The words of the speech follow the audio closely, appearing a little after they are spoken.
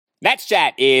Nats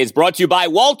Chat is brought to you by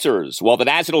Walters. While the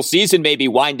national season may be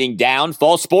winding down,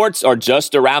 fall sports are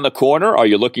just around the corner. Are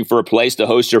you looking for a place to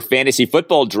host your fantasy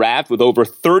football draft with over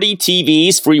 30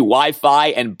 TVs, free Wi-Fi,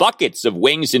 and buckets of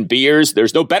wings and beers?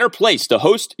 There's no better place to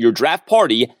host your draft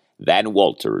party than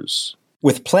Walters.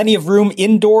 With plenty of room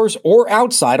indoors or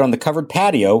outside on the covered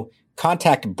patio,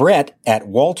 contact Brett at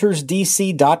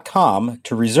waltersdc.com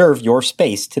to reserve your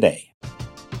space today.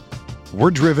 We're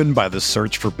driven by the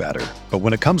search for better. But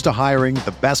when it comes to hiring,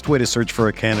 the best way to search for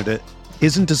a candidate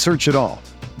isn't to search at all.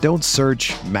 Don't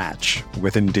search, match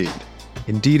with Indeed.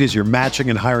 Indeed is your matching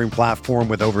and hiring platform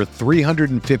with over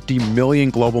 350 million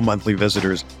global monthly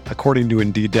visitors, according to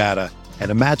Indeed data, and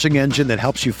a matching engine that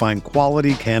helps you find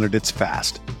quality candidates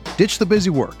fast. Ditch the busy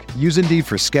work. Use Indeed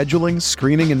for scheduling,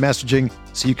 screening, and messaging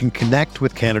so you can connect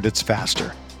with candidates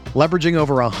faster. Leveraging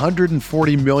over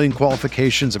 140 million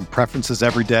qualifications and preferences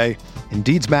every day,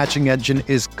 Indeed's matching engine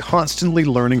is constantly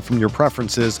learning from your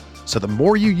preferences, so the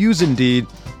more you use Indeed,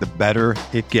 the better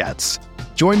it gets.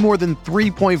 Join more than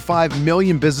 3.5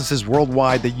 million businesses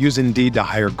worldwide that use Indeed to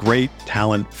hire great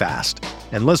talent fast.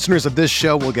 And listeners of this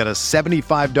show will get a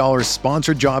 $75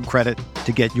 sponsored job credit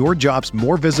to get your jobs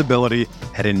more visibility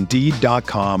at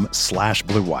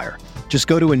Indeed.com/Blue Wire. Just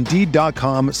go to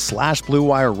Indeed.com/Blue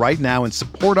Wire right now and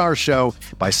support our show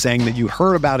by saying that you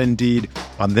heard about Indeed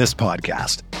on this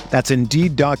podcast. That's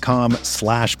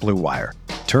Indeed.com/Blue Wire.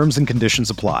 Terms and conditions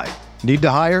apply. Need to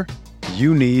hire?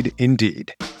 You need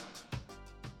Indeed.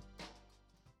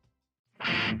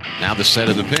 Now the set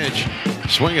of the pitch.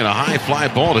 Swinging a high fly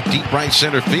ball to deep right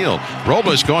center field.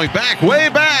 Robles going back, way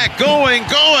back, going,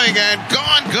 and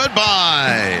gone.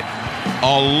 Goodbye.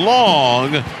 A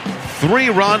long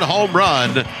 3-run home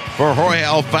run for Jorge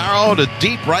Alfaro to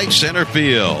deep right center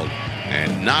field.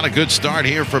 And not a good start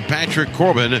here for Patrick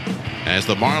Corbin as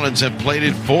the Marlins have played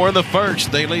it 4 in the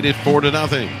first. They lead it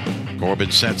 4-0.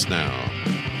 Corbin sets now.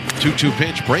 2-2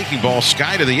 pitch, breaking ball,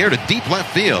 sky to the air to deep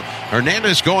left field.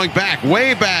 Hernandez going back,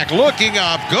 way back, looking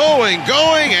up, going,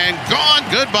 and gone.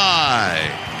 Goodbye.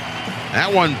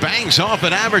 That one bangs off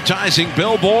an advertising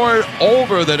billboard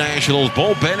over the Nationals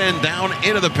bullpen and down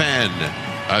into the pen.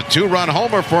 A 2-run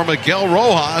homer for Miguel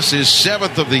Rojas, his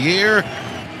 7th of the year.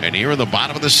 And here in the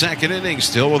bottom of the second inning,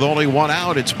 still with only 1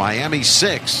 out, it's Miami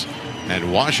 6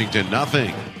 and Washington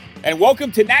nothing. And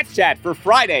welcome to Nats Chat for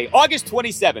Friday, August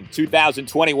 27,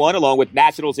 2021, along with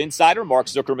Nationals insider Mark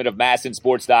Zuckerman of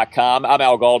MASNsports.com. I'm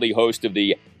Al Galdi, host of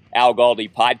the Al Galdi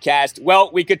podcast. Well,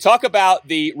 we could talk about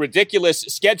the ridiculous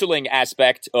scheduling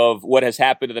aspect of what has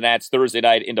happened to the Nats Thursday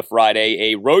night into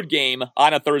Friday, a road game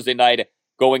on a Thursday night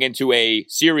going into a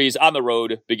series on the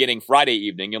road beginning Friday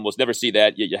evening. And we'll never see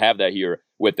that, yet you have that here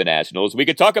with the Nationals. We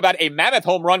could talk about a mammoth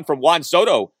home run from Juan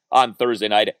Soto on Thursday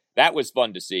night. That was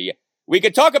fun to see. We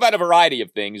could talk about a variety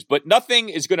of things, but nothing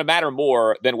is going to matter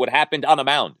more than what happened on the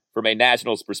mound from a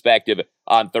Nationals perspective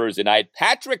on Thursday night.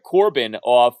 Patrick Corbin,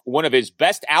 off one of his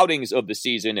best outings of the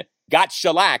season, got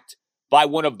shellacked by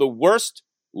one of the worst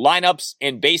lineups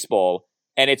in baseball,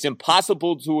 and it's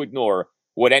impossible to ignore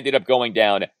what ended up going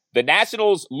down. The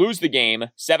Nationals lose the game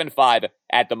 7-5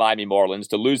 at the Miami Marlins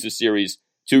to lose the series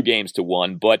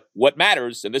 2-1. But what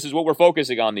matters, and this is what we're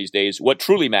focusing on these days, what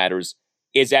truly matters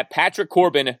is that Patrick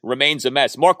Corbin remains a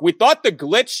mess. Mark, we thought the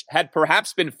glitch had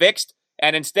perhaps been fixed,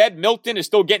 and instead Milton is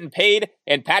still getting paid,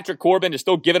 and Patrick Corbin is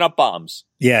still giving up bombs.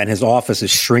 Yeah, and his office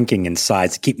is shrinking in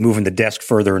size. Keep moving the desk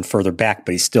further and further back,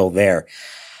 but he's still there.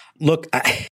 Look,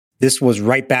 this was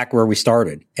right back where we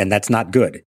started, and that's not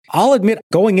good. I'll admit,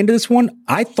 going into this one,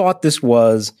 I thought this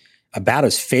was about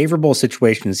as favorable a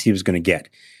situation as he was going to get.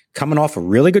 Coming off a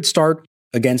really good start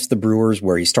against the Brewers,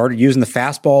 where he started using the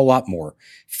fastball a lot more,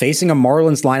 facing a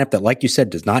Marlins lineup that, like you said,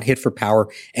 does not hit for power,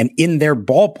 and in their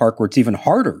ballpark where it's even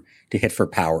harder to hit for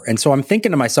power. And so I'm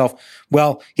thinking to myself,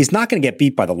 well, he's not going to get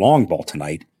beat by the long ball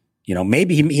tonight. You know,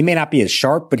 maybe he may not be as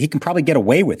sharp, but he can probably get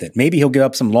away with it. Maybe he'll give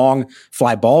up some long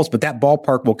fly balls, but that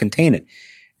ballpark will contain it.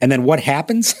 And then what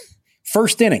happens?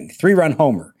 First inning, 3-run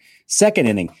homer. Second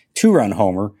inning, 2-run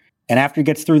homer. And after he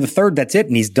gets through the third, that's it.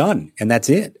 And he's done. And that's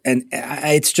it. And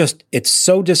it's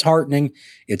so disheartening.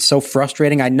 It's so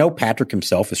frustrating. I know Patrick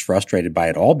himself is frustrated by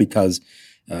it all because,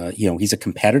 he's a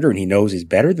competitor and he knows he's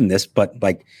better than this. But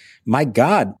like, my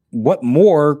God, what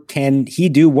more can he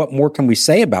do? What more can we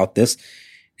say about this?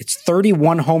 It's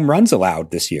 31 home runs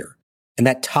allowed this year. And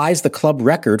that ties the club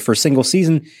record for a single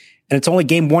season. And it's only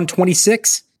game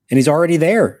 126 and he's already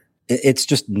there. It's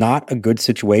just not a good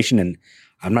situation. And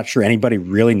I'm not sure anybody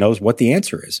really knows what the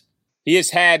answer is. He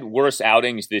has had worse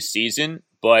outings this season,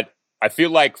 but I feel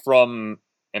like from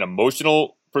an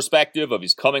emotional perspective of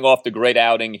he's coming off the great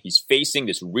outing, he's facing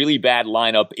this really bad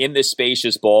lineup in this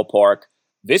spacious ballpark.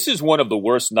 this is one of the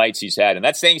worst nights he's had. And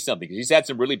that's saying something because he's had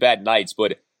some really bad nights.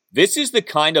 But this is the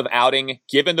kind of outing,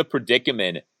 given the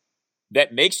predicament,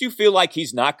 that makes you feel like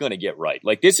he's not going to get right.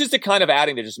 Like, this is the kind of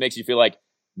outing that just makes you feel like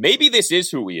maybe this is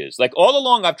who he is. Like, all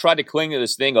along I've tried to cling to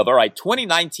this thing of, all right,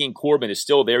 2019 Corbin is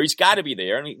still there. He's got to be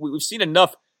there. And we've seen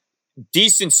enough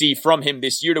decency from him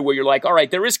this year to where you're like, all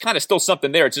right, there is kind of still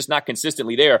something there. It's just not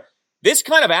consistently there. This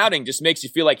kind of outing just makes you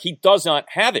feel like he does not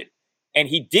have it. And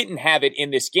he didn't have it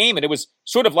in this game. And it was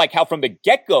sort of like how from the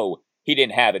get-go he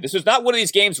didn't have it. This was not one of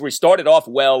these games where he started off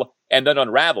well and then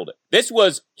unraveled. This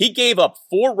was, he gave up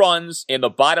 4 runs in the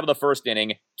bottom of the first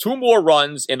inning, 2 more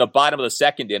runs in the bottom of the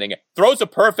second inning, throws a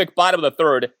perfect bottom of the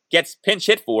third, gets pinch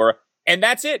hit for, and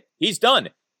that's it. He's done.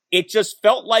 It just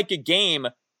felt like a game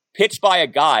pitched by a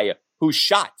guy who's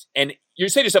shot. And you're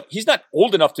saying to yourself, he's not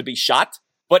old enough to be shot,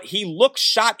 but he looks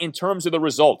shot in terms of the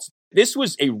results. This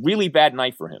was a really bad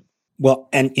night for him. Well,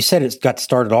 and you said it got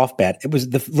started off bad. It was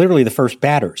literally the first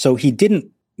batter. So he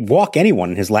didn't walk anyone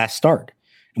in his last start.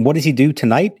 And what does he do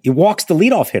tonight? He walks the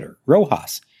leadoff hitter,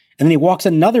 Rojas. And then he walks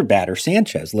another batter,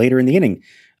 Sanchez, later in the inning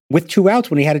with 2 outs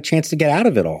when he had a chance to get out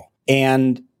of it all.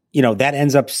 And, that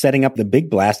ends up setting up the big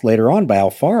blast later on by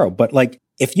Alfaro. But like,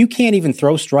 if you can't even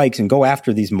throw strikes and go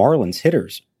after these Marlins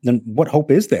hitters, then what hope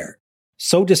is there?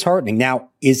 So disheartening. Now,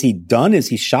 is he done? Is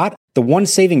he shot? The one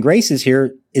saving grace is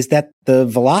here is that the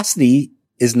velocity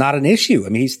is not an issue. I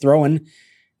mean, he's throwing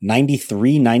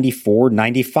 93, 94,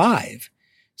 95.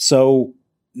 So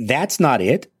that's not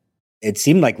it. It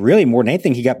seemed like really more than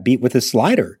anything, he got beat with his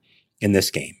slider in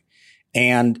this game.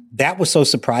 And that was so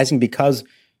surprising because,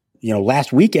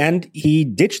 last weekend he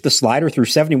ditched the slider through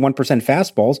 71%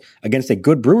 fastballs against a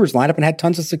good Brewers lineup and had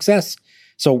tons of success.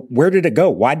 So where did it go?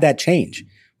 Why'd that change?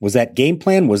 Was that game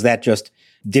plan? Was that just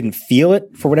didn't feel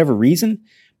it for whatever reason?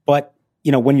 But,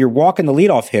 when you're walking the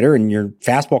leadoff hitter and your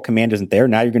fastball command isn't there,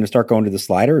 now you're going to start going to the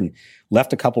slider and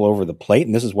left a couple over the plate.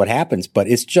 And this is what happens. But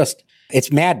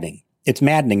it's maddening. It's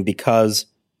maddening because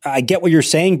I get what you're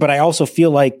saying, but I also feel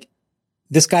like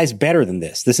this guy's better than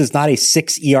this. This is not a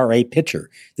 6 ERA pitcher.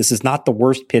 This is not the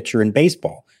worst pitcher in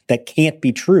baseball. That can't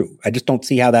be true. I just don't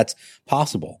see how that's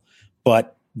possible.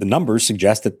 But the numbers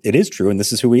suggest that it is true, and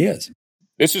this is who he is.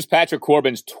 This is Patrick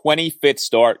Corbin's 25th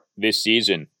start this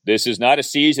season. This is not a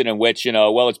season in which,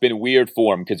 it's been weird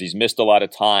for him because he's missed a lot of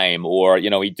time or,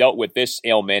 he dealt with this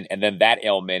ailment and then that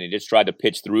ailment and just tried to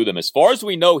pitch through them. As far as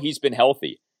we know, he's been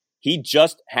healthy. He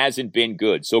just hasn't been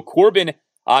good. So Corbin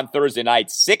on Thursday night,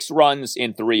 6 runs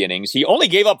in 3 innings. He only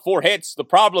gave up 4 hits. The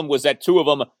problem was that 2 of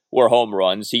them were home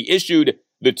runs. He issued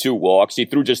the 2 walks. He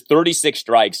threw just 36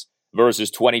 strikes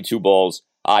versus 22 balls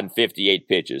on 58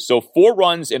 pitches. So 4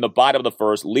 runs in the bottom of the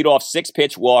first, lead off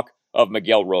 6-pitch walk of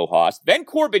Miguel Rojas. Then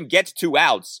Corbin gets 2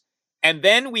 outs, and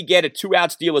then we get a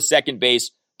 2-out steal of second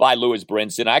base by Lewis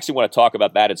Brinson. I actually want to talk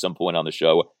about that at some point on the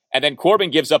show. And then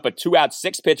Corbin gives up a 2-out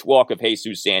 6-pitch walk of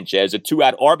Jesus Sanchez, a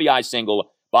 2-out RBI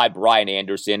single by Brian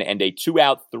Anderson, and a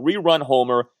 2-out 3-run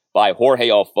homer by Jorge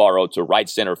Alfaro to right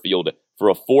center field for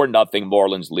a 4-0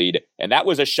 Marlins lead. And that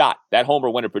was a shot. That homer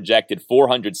went a projected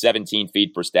 417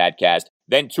 feet per Statcast.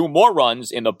 Then 2 more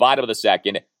runs in the bottom of the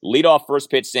second, leadoff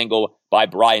first pitch single by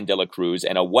Brian De La Cruz,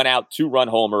 and a 1-out 2-run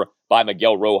homer by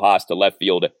Miguel Rojas to left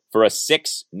field for a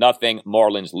 6-0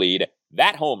 Marlins lead.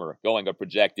 That homer going a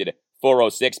projected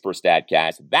 406 per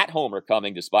Statcast. That homer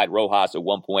coming despite Rojas at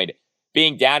one point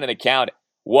being down in the count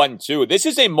 1-2. This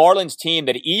is a Marlins team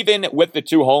that even with the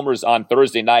 2 homers on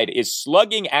Thursday night is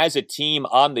slugging as a team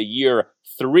on the year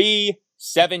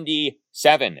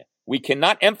 377. We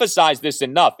cannot emphasize this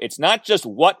enough. It's not just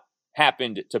what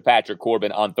happened to Patrick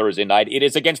Corbin on Thursday night. It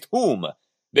is against whom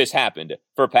this happened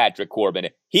for Patrick Corbin.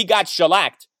 He got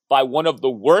shellacked by one of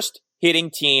the worst hitting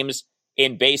teams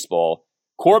in baseball.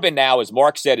 Corbin now, as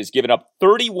Mark said, has given up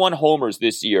 31 homers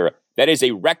this year. That is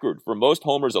a record for most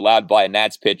homers allowed by a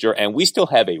Nats pitcher, and we still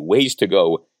have a ways to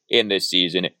go in this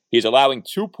season. He's allowing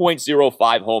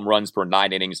 2.05 home runs per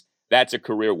 9 innings. That's a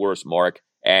career worst mark.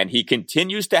 And he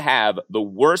continues to have the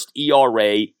worst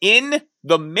ERA in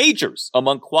the majors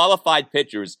among qualified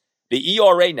pitchers. The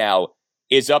ERA now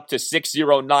is up to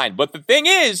 6.09. But the thing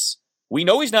is, we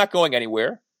know he's not going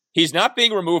anywhere. He's not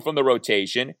being removed from the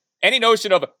rotation. Any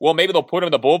notion of, well, maybe they'll put him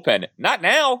in the bullpen. Not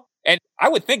now. And I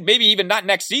would think maybe even not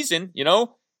next season,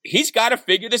 he's got to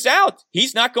figure this out.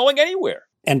 He's not going anywhere.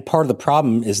 And part of the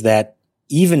problem is that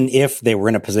even if they were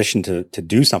in a position to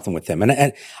do something with him,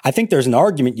 and I think there's an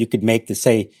argument you could make to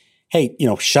say, hey,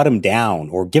 shut him down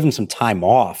or give him some time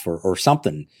off or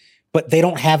something, but they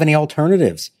don't have any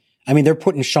alternatives. I mean, they're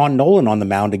putting Sean Nolan on the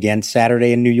mound again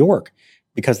Saturday in New York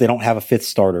because they don't have a 5th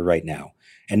starter right now.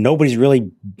 And nobody's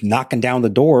really knocking down the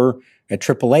door at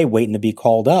AAA waiting to be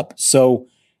called up. So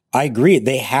I agree.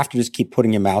 They have to just keep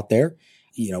putting him out there.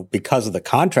 Because of the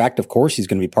contract, of course, he's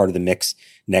going to be part of the mix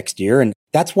next year. And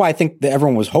that's why I think that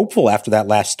everyone was hopeful after that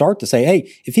last start to say,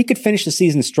 hey, if he could finish the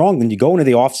season strong, then you go into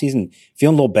the offseason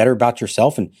feeling a little better about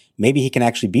yourself, and maybe he can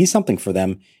actually be something for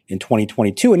them in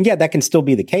 2022. And yeah, that can still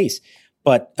be the case.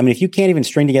 But I mean, if you can't even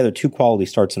string together 2 quality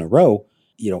starts in a row,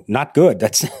 not good.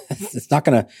 That's it's not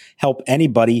going to help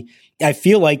anybody. I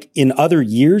feel like in other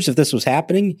years, if this was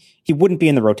happening, he wouldn't be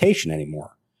in the rotation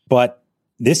anymore. But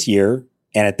this year,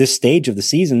 and at this stage of the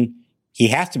season, he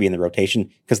has to be in the rotation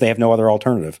because they have no other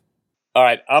alternative. All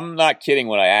right, I'm not kidding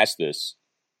when I ask this.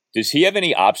 Does he have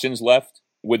any options left?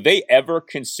 Would they ever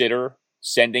consider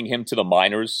sending him to the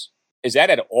minors? Is that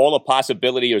at all a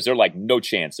possibility, or is there no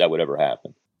chance that would ever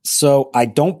happen? So I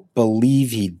don't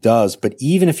believe he does, but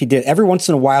even if he did, every once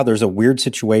in a while there's a weird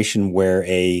situation where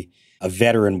a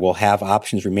veteran will have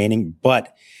options remaining,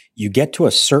 but you get to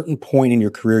a certain point in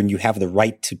your career and you have the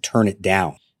right to turn it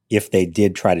down if they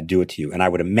did try to do it to you. And I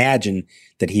would imagine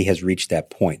that he has reached that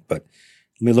point. But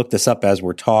let me look this up as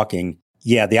we're talking.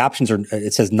 Yeah, the options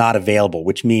it says not available,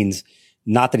 which means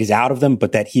not that he's out of them,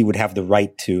 but that he would have the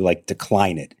right to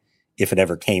decline it if it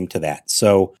ever came to that.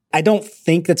 So I don't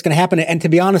think that's going to happen. And to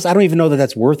be honest, I don't even know that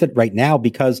that's worth it right now,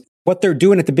 because what they're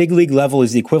doing at the big league level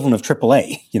is the equivalent of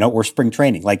AAA, or spring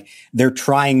training. They're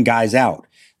trying guys out.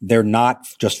 They're not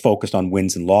just focused on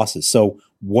wins and losses. So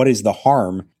what is the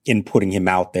harm in putting him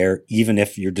out there, even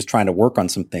if you're just trying to work on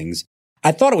some things?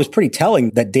 I thought it was pretty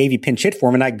telling that Davey pinch hit for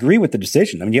him, and I agree with the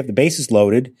decision. I mean, you have the bases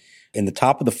loaded in the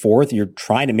top of the 4th. You're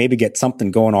trying to maybe get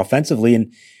something going offensively.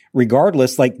 And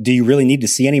regardless, do you really need to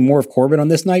see any more of Corbin on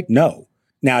this night? No.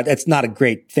 Now, it's not a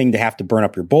great thing to have to burn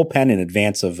up your bullpen in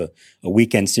advance of a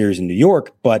weekend series in New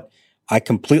York, but I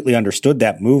completely understood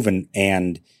that move,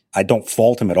 and I don't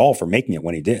fault him at all for making it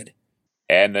when he did.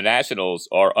 And the Nationals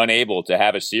are unable to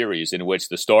have a series in which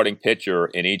the starting pitcher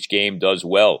in each game does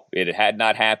well. It had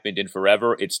not happened in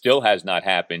forever. It still has not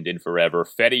happened in forever.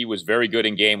 Fedde was very good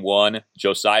in Game 1.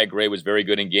 Josiah Gray was very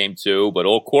good in Game 2. But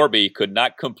old Corby could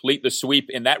not complete the sweep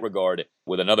in that regard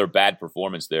with another bad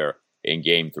performance there in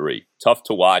Game 3. Tough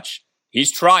to watch.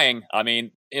 He's trying. I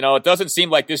mean, it doesn't seem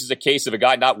like this is a case of a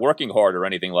guy not working hard or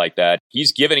anything like that.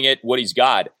 He's giving it what he's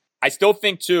got. I still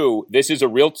think, too, this is a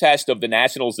real test of the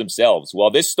Nationals themselves.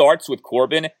 While this starts with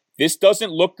Corbin, this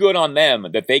doesn't look good on them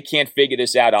that they can't figure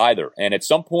this out either. And at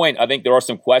some point, I think there are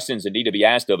some questions that need to be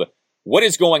asked of what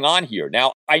is going on here.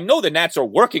 Now, I know the Nats are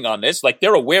working on this.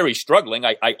 They're aware he's struggling.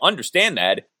 I understand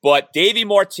that. But Davey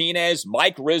Martinez,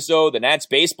 Mike Rizzo, the Nats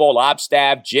baseball ops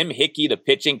staff, Jim Hickey, the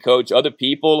pitching coach, other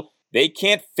people, they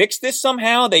can't fix this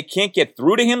somehow. They can't get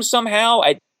through to him somehow.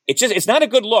 It's not a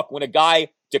good look when a guy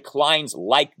declines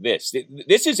like this.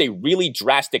 This is a really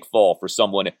drastic fall for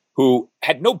someone who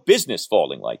had no business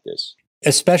falling like this.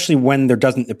 Especially when there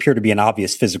doesn't appear to be an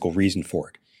obvious physical reason for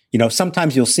it.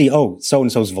 Sometimes you'll see,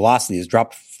 so-and-so's velocity has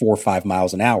dropped 4 or 5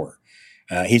 miles an hour.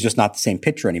 He's just not the same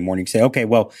pitcher anymore. And you can say, okay,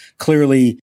 well,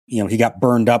 clearly, he got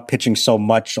burned up pitching so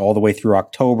much all the way through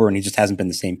October, and he just hasn't been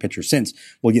the same pitcher since.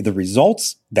 Well, the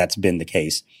results, that's been the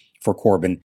case for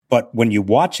Corbin. But when you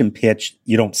watch him pitch,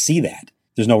 you don't see that.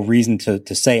 There's no reason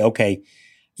to say, okay,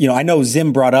 I know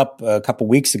Zim brought up a couple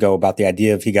weeks ago about the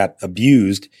idea of he got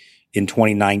abused in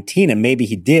 2019, and maybe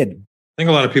he did. I think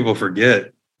a lot of people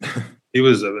forget he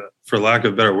was, for lack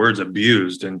of better words,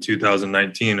 abused in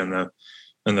 2019 in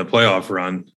the playoff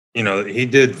run. He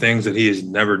did things that he has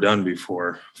never done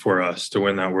before for us to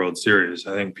win that World Series.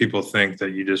 I think people think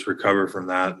that you just recover from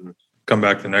that and come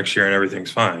back the next year and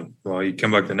everything's fine. Well, you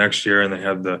come back the next year and they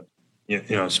have the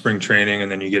spring training,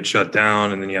 and then you get shut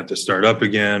down, and then you have to start up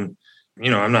again.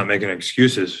 I'm not making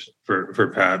excuses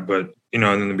for Pat, but, in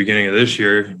the beginning of this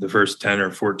year, the first 10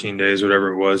 or 14 days,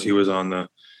 whatever it was, he was on the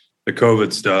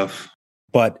COVID stuff.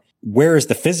 But where is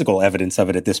the physical evidence of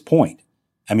it at this point?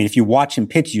 I mean, if you watch him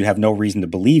pitch, you have no reason to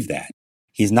believe that.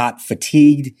 He's not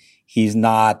fatigued. He's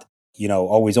not,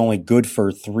 always only good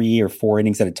for 3 or 4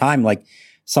 innings at a time.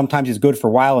 Sometimes he's good for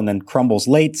a while and then crumbles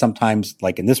late. Sometimes,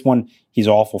 like in this one, he's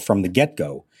awful from the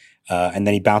get-go. And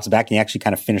then he bounced back and he actually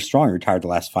kind of finished strong and retired the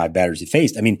last 5 batters he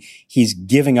faced. I mean, he's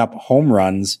giving up home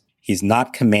runs. He's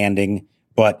not commanding,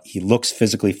 but he looks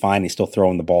physically fine. He's still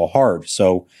throwing the ball hard.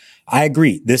 So I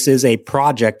agree. This is a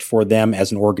project for them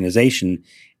as an organization.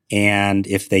 And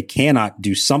if they cannot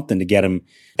do something to get him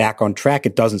back on track,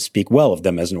 it doesn't speak well of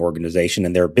them as an organization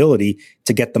and their ability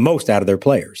to get the most out of their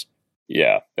players.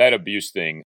 Yeah, that abuse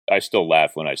thing, I still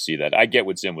laugh when I see that. I get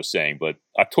what Zim was saying, but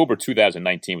October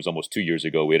 2019 was almost 2 years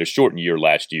ago. We had a shortened year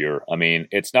last year. I mean,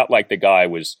 it's not like the guy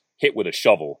was hit with a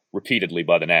shovel repeatedly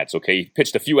by the Nats, okay? He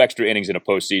pitched a few extra innings in a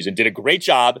postseason, did a great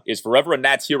job, is forever a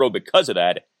Nats hero because of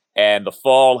that. and the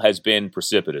fall has been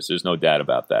precipitous. There's no doubt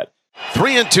about that.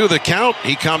 3-2 the count.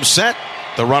 He comes set.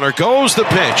 The runner goes, the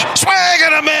pitch. Swing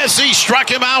and a miss. He struck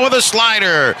him out with a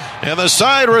slider. And the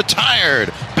side retired.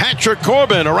 Patrick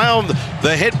Corbin around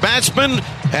the hit batsman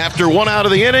after 1 out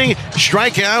of the inning.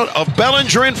 Strikeout of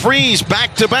Bellinger and Freese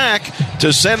back-to-back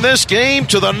to send this game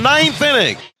to the 9th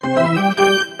inning.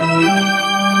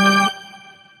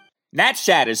 Nats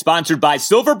Chat is sponsored by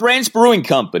Silver Branch Brewing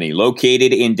Company,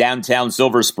 located in downtown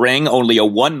Silver Spring, only a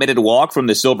 1-minute walk from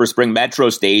the Silver Spring Metro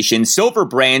station. Silver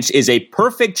Branch is a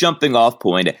perfect jumping-off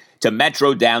point to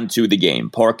Metro down to the game.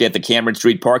 Park at the Cameron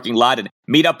Street parking lot and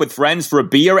meet up with friends for a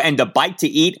beer and a bite to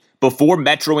eat before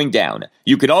metroing down.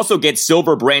 You can also get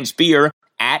Silver Branch beer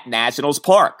at Nationals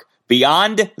Park.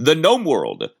 Beyond the Gnome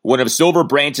World, one of Silver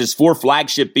Branch's 4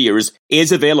 flagship beers,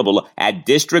 is available at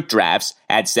District Drafts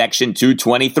at Section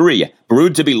 223.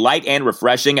 Brewed to be light and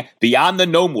refreshing, Beyond the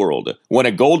Gnome World won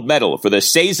a gold medal for the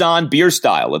Saison beer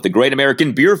style at the Great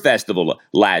American Beer Festival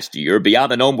last year.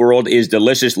 Beyond the Gnome World is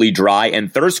deliciously dry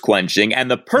and thirst-quenching and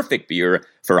the perfect beer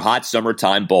for hot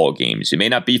summertime ball games. You may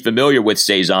not be familiar with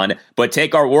Saison, but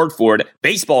take our word for it,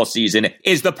 baseball season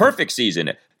is the perfect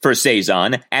season for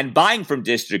Saison, and buying from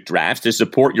District Drafts to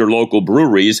support your local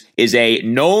breweries is a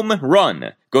gnome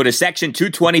run. Go to Section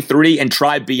 223 and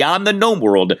try Beyond the Gnome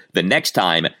World the next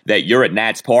time that you're at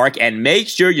Nats Park, and make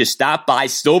sure you stop by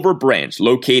Silver Branch,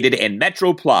 located in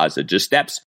Metro Plaza, just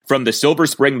steps from the Silver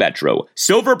Spring Metro.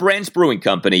 Silver Branch Brewing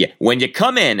Company. When you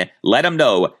come in, let them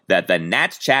know that the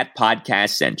Nats Chat podcast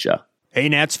sent you. Hey,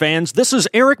 Nats fans, this is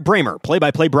Eric Bramer,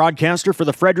 play-by-play broadcaster for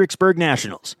the Fredericksburg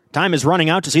Nationals. Time is running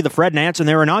out to see the Fred Nats in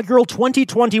their inaugural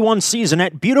 2021 season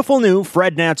at beautiful new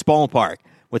Fred Nats Ballpark.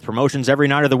 With promotions every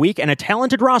night of the week and a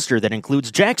talented roster that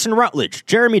includes Jackson Rutledge,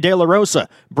 Jeremy De La Rosa,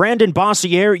 Brandon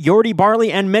Bossier, Yordi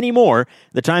Barley, and many more,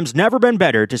 the time's never been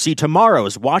better to see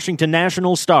tomorrow's Washington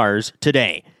Nationals stars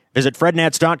today. Visit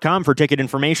FredNats.com for ticket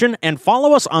information and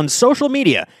follow us on social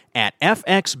media at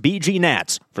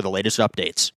FXBGNats for the latest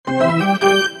updates.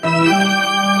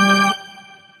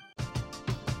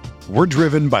 We're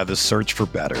driven by the search for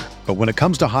better. But when it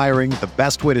comes to hiring, the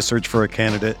best way to search for a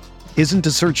candidate isn't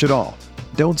to search at all.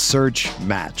 Don't search,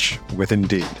 match with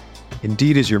Indeed.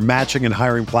 Indeed is your matching and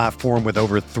hiring platform with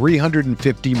over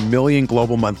 350 million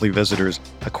global monthly visitors,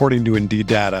 according to Indeed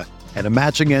data, and a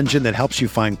matching engine that helps you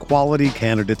find quality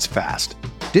candidates fast.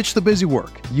 Ditch the busy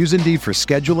work. Use Indeed for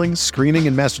scheduling, screening,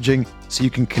 and messaging so you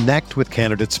can connect with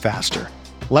candidates faster.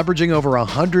 Leveraging over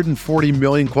 140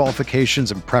 million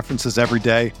qualifications and preferences every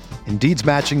day, Indeed's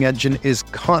matching engine is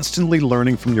constantly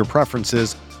learning from your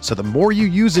preferences, so the more you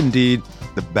use Indeed,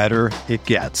 the better it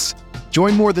gets.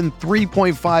 Join more than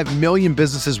 3.5 million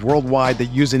businesses worldwide that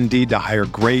use Indeed to hire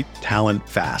great talent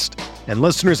fast. And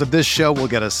listeners of this show will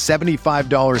get a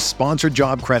 $75 sponsored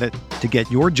job credit to get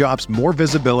your jobs more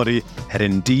visibility at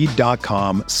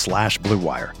Indeed.com/Blue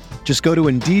Wire. Just go to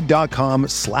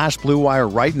Indeed.com/Blue Wire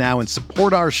right now and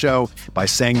support our show by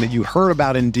saying that you heard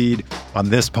about Indeed on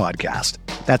this podcast.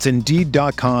 That's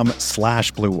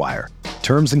Indeed.com/Blue Wire.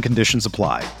 Terms and conditions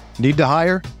apply. Need to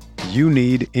hire? You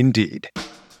need Indeed.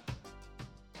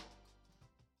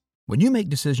 When you make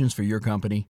decisions for your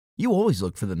company, you always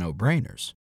look for the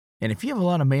no-brainers. And if you have a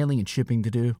lot of mailing and shipping to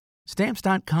do,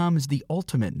 Stamps.com is the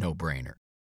ultimate no-brainer.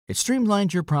 It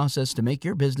streamlines your process to make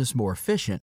your business more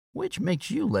efficient, which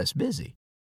makes you less busy.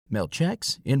 Mail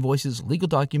checks, invoices, legal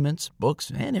documents,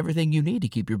 books, and everything you need to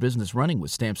keep your business running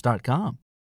with Stamps.com.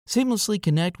 Seamlessly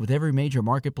connect with every major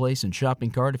marketplace and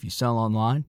shopping cart if you sell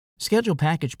online. Schedule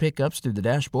package pickups through the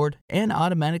dashboard and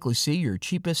automatically see your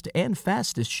cheapest and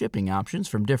fastest shipping options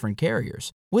from different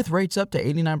carriers, with rates up to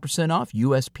 89% off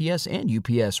USPS and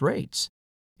UPS rates.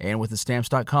 And with the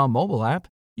Stamps.com mobile app,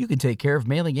 you can take care of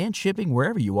mailing and shipping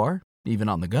wherever you are, even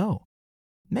on the go.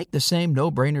 Make the same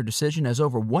no-brainer decision as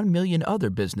over 1 million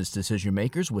other business decision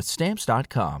makers with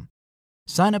Stamps.com.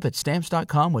 Sign up at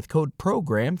Stamps.com with code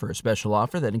PROGRAM for a special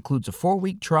offer that includes a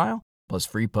 4-week trial, plus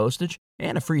free postage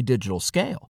and a free digital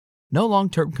scale. No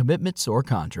long-term commitments or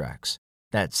contracts.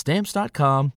 That's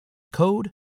Stamps.com,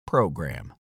 code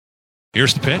PROGRAM.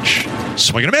 Here's the pitch.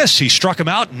 Swing and a miss. He struck him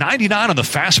out. 99 on the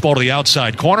fastball to the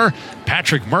outside corner.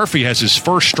 Patrick Murphy has his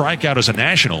first strikeout as a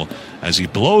National as he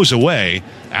blows away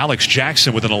Alex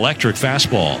Jackson with an electric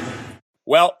fastball.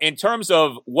 Well, in terms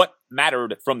of what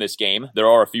mattered from this game, there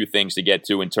are a few things to get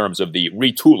to in terms of the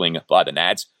retooling by the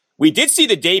Nats. We did see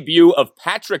the debut of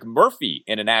Patrick Murphy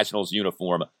in a Nationals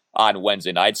uniform on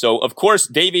Wednesday night. So, of course,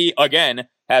 Davey, again,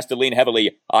 has to lean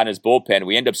heavily on his bullpen.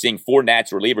 We end up seeing 4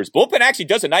 Nats relievers. Bullpen actually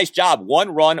does a nice job. 1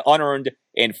 run unearned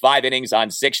in 5 innings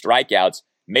on 6 strikeouts.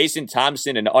 Mason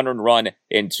Thompson, an unearned run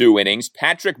in 2 innings.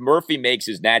 Patrick Murphy makes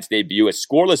his Nats debut, a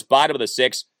scoreless bottom of the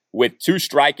 6th with 2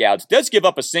 strikeouts. Does give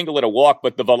up a single and a walk,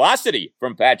 but the velocity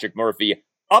from Patrick Murphy,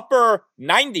 upper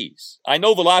 90s. I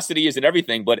know velocity isn't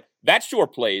everything, but that sure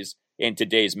plays in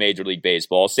today's Major League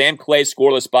Baseball. Sam Clay,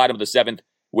 scoreless bottom of the 7th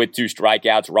with 2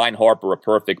 strikeouts. Ryan Harper, a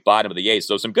perfect bottom of the 8th.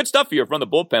 So some good stuff here from the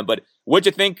bullpen, but what'd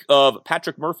you think of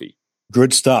Patrick Murphy?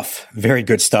 Good stuff. Very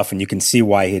good stuff. And you can see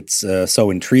why it's so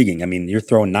intriguing. I mean, you're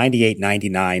throwing 98,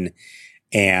 99.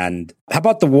 And how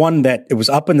about the one that it was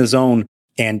up in the zone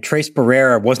and Trace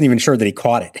Barrera wasn't even sure that he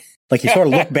caught it? Like he sort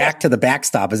of looked back to the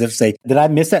backstop as if to say, did I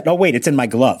miss that? No, wait, it's in my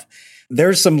glove.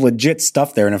 There's some legit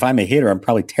stuff there. And if I'm a hitter, I'm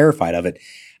probably terrified of it.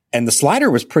 And the slider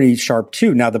was pretty sharp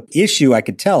too. Now, the issue I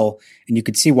could tell, and you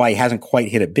could see why he hasn't quite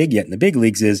hit it big yet in the big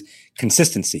leagues, is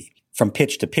consistency from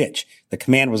pitch to pitch. The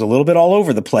command was a little bit all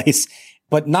over the place,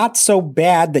 but not so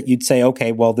bad that you'd say,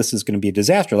 okay, well, this is going to be a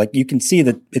disaster. Like you can see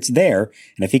that it's there.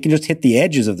 And if he can just hit the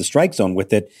edges of the strike zone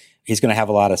with it, he's going to have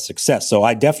a lot of success. So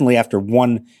I definitely, after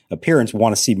one appearance,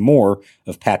 want to see more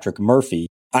of Patrick Murphy.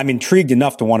 I'm intrigued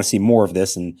enough to want to see more of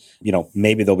this and,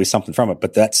 maybe there'll be something from it.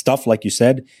 But that stuff, like you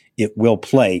said, it will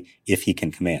play if he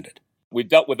can command it. We've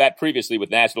dealt with that previously with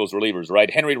Nationals relievers,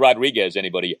 right? Henry Rodriguez,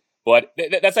 anybody. But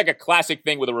that's like a classic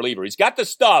thing with a reliever. He's got the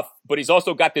stuff, but he's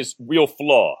also got this real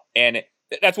flaw. And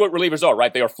that's what relievers are,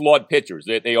 right? They are flawed pitchers.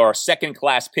 They are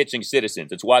second-class pitching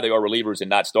citizens. It's why they are relievers and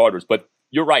not starters. But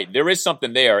you're right. There is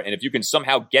something there. And if you can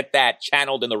somehow get that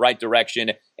channeled in the right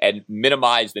direction and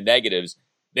minimize the negatives,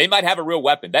 they might have a real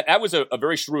weapon. That was a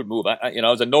very shrewd move. It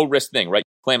was a no-risk thing, right?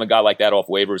 Claim a guy like that off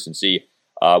waivers and see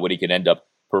what he can end up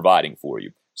providing for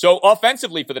you. So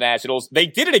offensively for the Nationals, they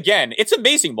did it again. It's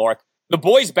amazing, Mark. The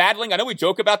boys battling. I know we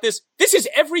joke about this. This is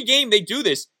every game they do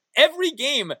this. Every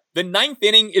game, the 9th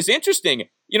inning is interesting.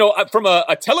 From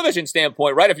a television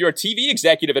standpoint, right? If you're a TV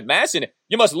executive at MASN,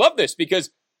 you must love this because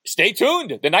stay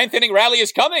tuned. The 9th inning rally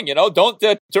is coming. Don't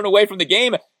turn away from the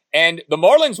game. And the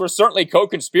Marlins were certainly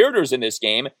co-conspirators in this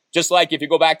game. Just like if you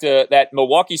go back to that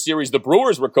Milwaukee series, the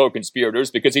Brewers were co-conspirators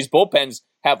because these bullpens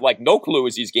have no clue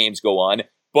as these games go on.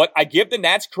 But I give the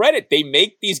Nats credit. They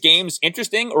make these games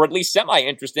interesting, or at least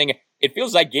semi-interesting. It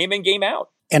feels like game in, game out.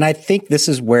 And I think this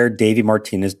is where Davey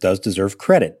Martinez does deserve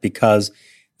credit because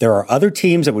there are other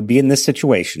teams that would be in this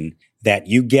situation that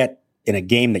you get in a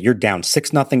game that you're down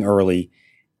 6-0 early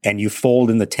and you fold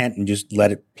in the tent and just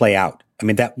let it play out. I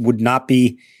mean, that would not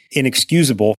be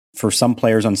inexcusable for some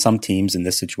players on some teams in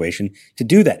this situation to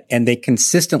do that. And they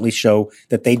consistently show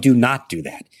that they do not do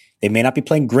that. They may not be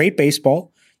playing great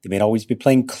baseball. They may not always be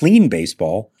playing clean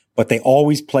baseball, but they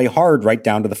always play hard right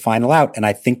down to the final out. And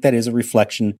I think that is a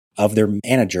reflection of their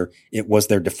manager. It was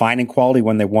their defining quality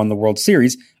when they won the World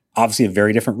Series. Obviously a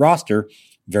very different roster,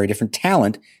 very different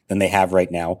talent than they have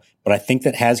right now. But I think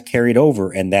that has carried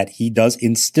over and that he does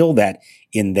instill that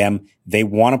in them. They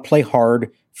want to play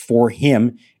hard for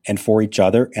him and for each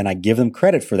other. And I give them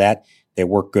credit for that. They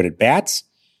work good at bats.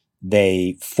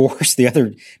 They force the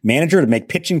other manager to make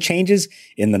pitching changes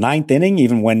in the 9th inning,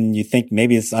 even when you think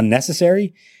maybe it's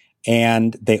unnecessary.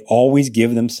 And they always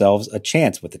give themselves a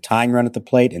chance with the tying run at the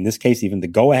plate. In this case, even the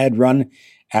go-ahead run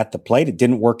at the plate. It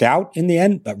didn't work out in the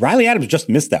end, but Riley Adams just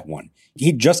missed that one.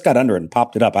 He just got under it and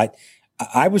popped it up.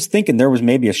 I was thinking there was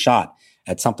maybe a shot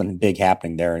at something big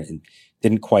happening there, and it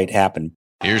didn't quite happen.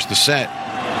 Here's the set.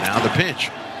 Now the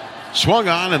pitch. Swung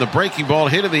on, and the breaking ball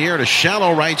hit in the air to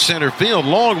shallow right center field.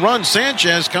 Long run,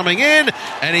 Sanchez coming in,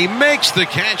 and he makes the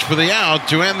catch for the out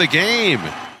to end the game.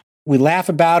 We laugh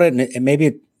about it, and maybe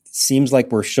it seems like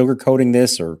we're sugarcoating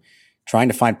this or trying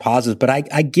to find positives, but I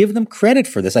give them credit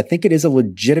for this. I think it is a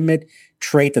legitimate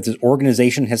trait that this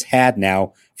organization has had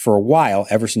now for a while,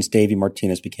 ever since Davey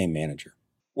Martinez became manager.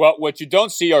 Well, what you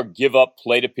don't see are give-up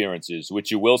plate appearances,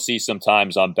 which you will see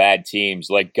sometimes on bad teams.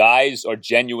 Like, guys are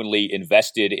genuinely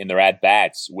invested in their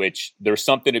at-bats, which there's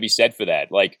something to be said for that.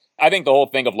 Like, I think the whole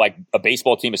thing of, a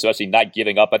baseball team especially not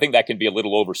giving up, I think that can be a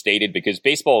little overstated because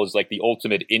baseball is, the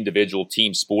ultimate individual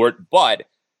team sport. But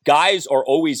guys are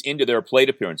always into their plate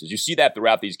appearances. You see that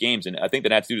throughout these games, and I think the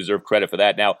Nats do deserve credit for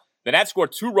that. Now, the Nats score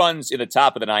 2 runs in the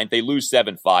top of the 9th. They lose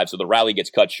 7-5, so the rally gets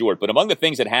cut short. But among the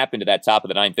things that happened to that top of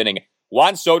the 9th inning,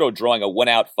 Juan Soto drawing a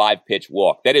 1-out 5-pitch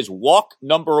walk. That is walk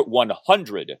number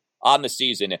 100 on the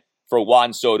season for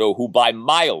Juan Soto, who by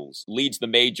miles leads the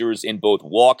majors in both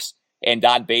walks and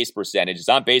on-base percentage. His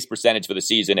on-base percentage for the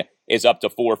season is up to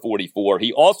 .444.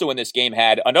 He also in this game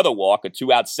had another walk, a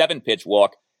 2-out 7-pitch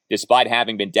walk, despite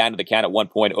having been down to the count at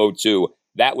 1.02.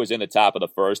 That was in the top of the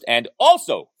first. And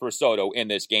also for Soto in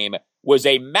this game was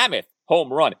a mammoth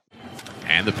home run.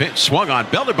 And the pitch swung on,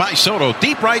 belted by Soto,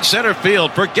 deep right center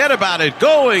field. Forget about it.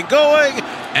 Going,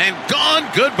 and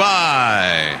gone.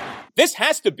 Goodbye. This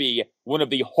has to be one of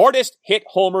the hardest hit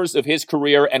homers of his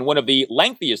career and one of the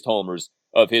lengthiest homers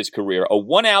of his career. A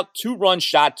 1-out, 2-run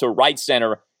shot to right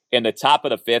center in the top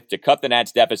of the fifth to cut the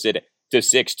Nats deficit to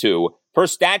 6-2. Per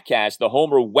StatCast, the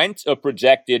homer went a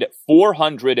projected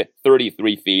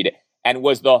 433 feet and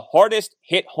was the hardest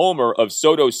hit homer of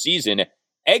Soto's season.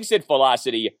 Exit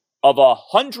velocity of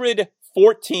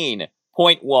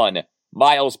 114.1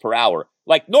 miles per hour.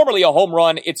 Like, normally a home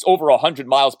run, it's over 100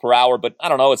 miles per hour, but I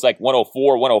don't know, it's like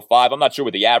 104, 105. I'm not sure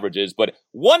what the average is, but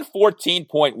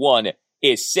 114.1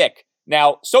 is sick.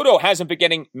 Now, Soto hasn't been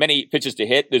getting many pitches to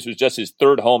hit. This was just his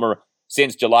third homer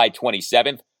since July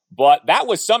 27th, but that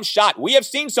was some shot. We have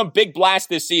seen some big blasts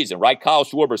this season, right? Kyle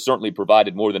Schwarber certainly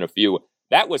provided more than a few.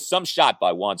 That was some shot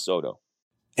by Juan Soto.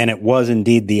 And it was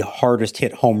indeed the hardest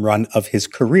hit home run of his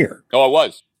career. Oh, it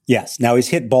was? Yes. Now, he's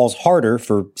hit balls harder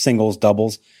for singles,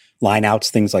 doubles, lineouts,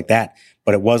 things like that,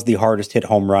 but it was the hardest hit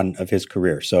home run of his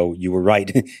career. So you were right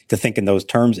to think in those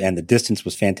terms, and the distance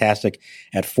was fantastic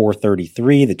at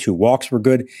 433. The 2 walks were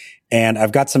good. And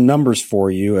I've got some numbers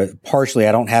for you. Partially,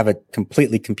 I don't have it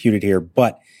completely computed here,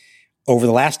 but over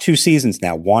the last 2 seasons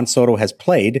now, Juan Soto has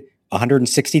played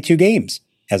 162 games,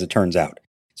 as it turns out.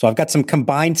 So I've got some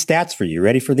combined stats for you.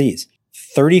 Ready for these?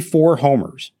 34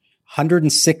 homers,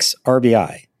 106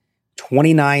 RBI,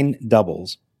 29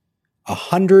 doubles,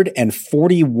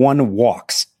 141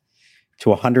 walks to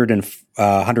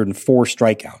 104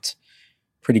 strikeouts.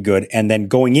 Pretty good. And then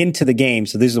going into the game,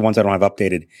 so these are the ones I don't have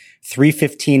updated,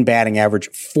 315 batting average,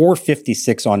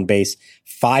 456 on base,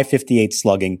 558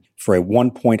 slugging for a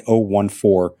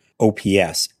 1.014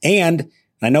 OPS. And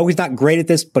I know he's not great at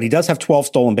this, but he does have 12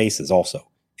 stolen bases also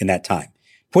in that time.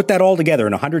 Put that all together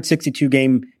in a 162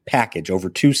 game package over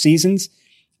 2 seasons.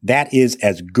 That is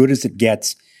as good as it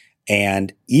gets.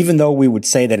 And even though we would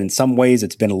say that in some ways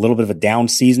it's been a little bit of a down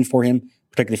season for him,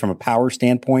 particularly from a power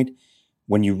standpoint,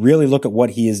 when you really look at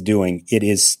what he is doing, it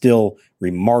is still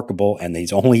remarkable. And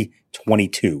he's only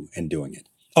 22 and doing it.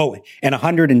 Oh, and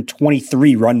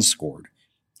 123 runs scored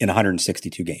in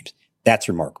 162 games. That's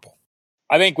remarkable.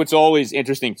 I think what's always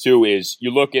interesting, too, is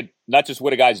you look at not just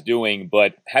what a guy's doing,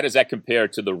 but how does that compare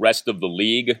to the rest of the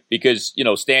league? Because,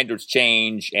 standards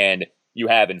change and you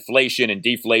have inflation and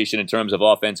deflation in terms of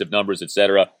offensive numbers,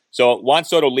 etc. So Juan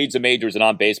Soto leads the majors in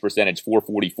on-base percentage,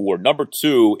 444. Number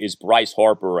 2 is Bryce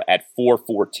Harper at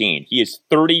 414. He is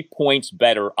 30 points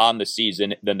better on the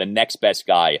season than the next best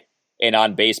guy in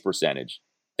on-base percentage.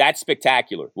 That's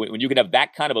spectacular when you can have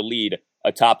that kind of a lead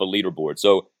atop a leaderboard.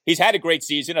 So he's had a great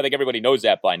season. I think everybody knows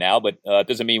that by now, but it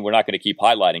doesn't mean we're not going to keep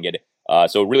highlighting it.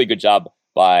 So really good job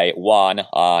by Juan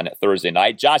on Thursday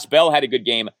night. Josh Bell had a good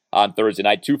game on Thursday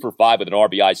night, 2 for 5 with an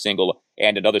RBI single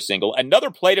and another single. Another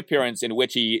plate appearance in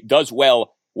which he does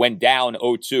well when down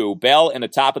 0-2. Bell in the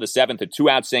top of the 7th, a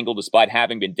 2-out single despite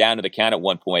having been down to the count at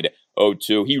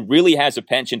 1.02. He really has a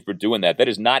penchant for doing that. That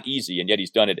is not easy, and yet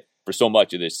he's done it for so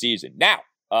much of this season. Now,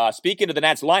 speaking of the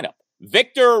Nats lineup,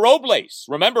 Victor Robles,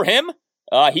 remember him?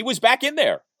 He was back in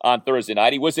there on Thursday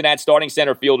night. He was the Nats starting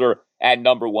center fielder and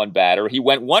number 1 batter. He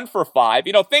went 1 for 5.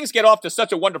 Things get off to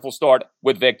such a wonderful start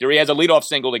with Victor. He has a leadoff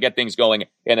single to get things going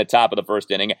in the top of the first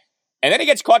inning. And then he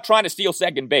gets caught trying to steal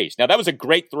second base. Now, that was a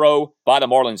great throw by the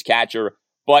Marlins catcher,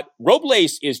 but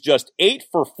Robles is just 8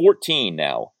 for 14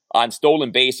 now on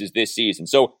stolen bases this season.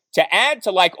 So to add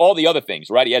to all the other things,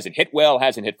 right? He hasn't hit well,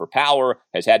 hasn't hit for power,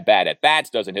 has had bad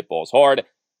at-bats, doesn't hit balls hard.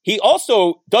 He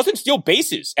also doesn't steal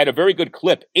bases at a very good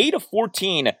clip, 8 of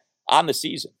 14 on the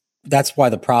season. That's why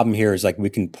the problem here is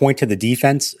we can point to the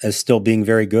defense as still being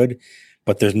very good,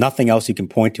 but there's nothing else you can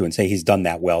point to and say he's done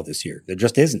that well this year. There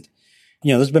just isn't.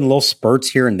 There's been little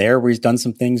spurts here and there where he's done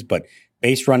some things, but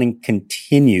base running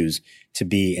continues to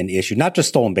be an issue. Not just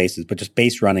stolen bases, but just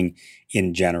base running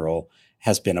in general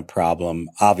has been a problem.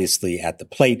 Obviously, at the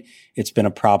plate, it's been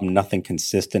a problem, nothing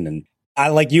consistent. And I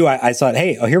thought,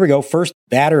 hey, here we go. First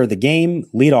batter of the game,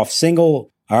 leadoff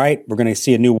single. All right, we're going to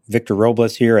see a new Victor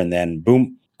Robles here, and then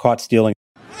boom, caught stealing.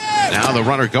 Now the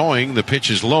runner going. The pitch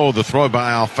is low. The throw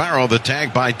by Alfaro. The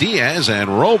tag by Diaz.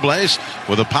 And Robles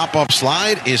with a pop-up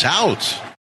slide is out.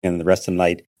 And the rest of the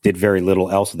night did very little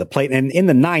else at the plate. And in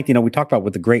the ninth, we talked about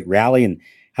with the great rally and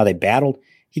how they battled.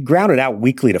 He grounded out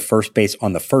weakly to first base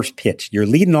on the first pitch. You're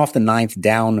leading off the ninth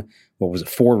down,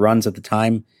 4 runs at the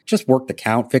time? Just work the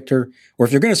count, Victor. Or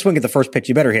if you're going to swing at the first pitch,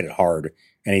 you better hit it hard.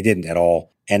 And he didn't at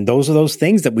all. And those are those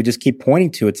things that we just keep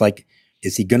pointing to. It's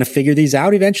is he going to figure these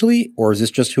out eventually? Or is this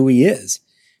just who he is?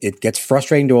 It gets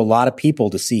frustrating to a lot of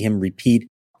people to see him repeat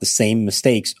the same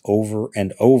mistakes over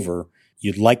and over.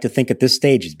 you'd like to think at this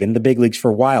stage, he's been in the big leagues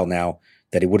for a while now,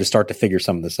 that he would have started to figure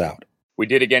some of this out. We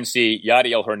did again see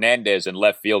Yadiel Hernandez in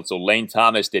left field, so Lane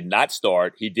Thomas did not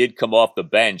start. He did come off the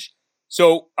bench.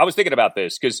 So I was thinking about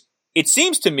this because it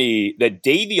seems to me that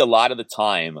Davey a lot of the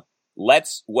time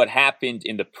lets what happened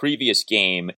in the previous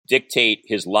game dictate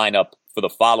his lineup for the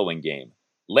following game.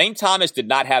 Lane Thomas did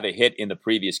not have a hit in the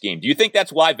previous game. Do you think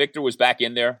that's why Victor was back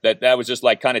in there? That was just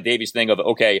like kind of Davey's thing of,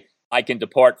 okay, I can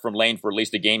depart from Lane for at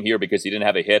least a game here because he didn't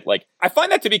have a hit. Like, I find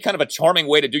that to be kind of a charming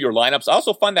way to do your lineups. I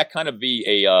also find that kind of be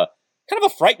a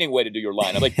frightening way to do your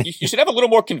lineup. Like, you should have a little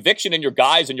more conviction in your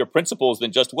guys and your principles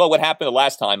than just, well, what happened the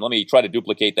last time? Let me try to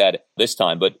duplicate that this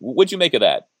time. But what'd you make of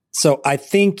that? So I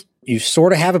think you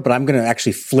sort of have it, but I'm going to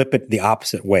actually flip it the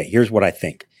opposite way. Here's what I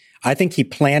think. I think he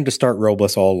planned to start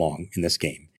Robles all along in this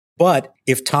game. But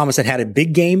if Thomas had a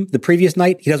big game the previous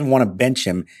night, he doesn't want to bench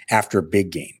him after a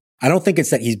big game. I don't think it's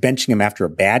that he's benching him after a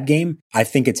bad game. I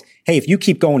think it's, hey, if you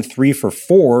keep going 3 for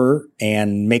 4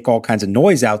 and make all kinds of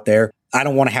noise out there, I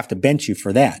don't want to have to bench you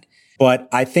for that. But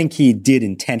I think he did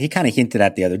intend, he kind of hinted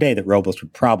at the other day that Robles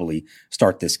would probably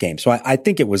start this game. So I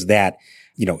think it was that,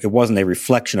 it wasn't a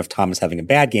reflection of Thomas having a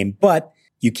bad game, but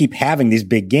you keep having these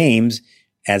big games.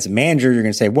 As a manager, you're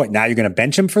going to say, what, now you're going to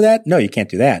bench him for that? No, you can't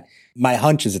do that. My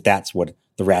hunch is that that's what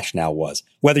the rationale was,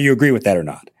 whether you agree with that or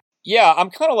not. Yeah,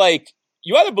 I'm kind of like,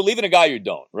 you either believe in a guy or you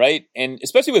don't, right? And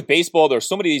especially with baseball, there's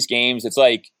so many of these games. It's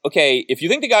like, okay, if you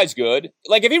think the guy's good,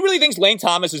 like if he really thinks Lane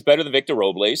Thomas is better than Victor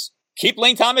Robles, keep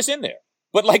Lane Thomas in there.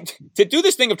 But like to do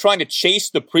this thing of trying to chase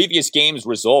the previous game's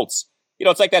results,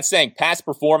 it's like that saying, past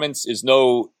performance is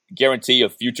no guarantee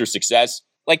of future success.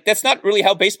 Like that's not really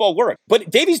how baseball works. But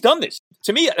Davey's done this.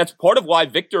 To me, that's part of why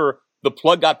Victor, the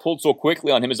plug got pulled so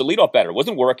quickly on him as a leadoff batter. It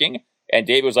wasn't working. And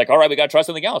David was like, all right, we got to try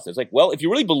something else. It's like, well, if you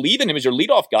really believe in him as your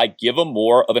leadoff guy, give him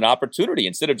more of an opportunity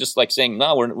instead of just like saying,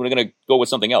 no, we're going to go with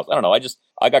something else. I don't know.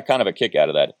 I got kind of a kick out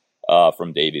of that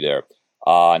from Davey there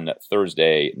on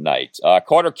Thursday night.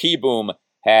 Carter Kieboom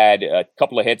had a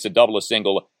couple of hits, a double, a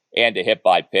single, and a hit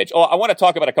by pitch. Oh, I want to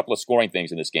talk about a couple of scoring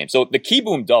things in this game. So the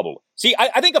Kieboom double. See,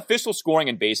 I think official scoring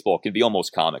in baseball can be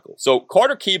almost comical. So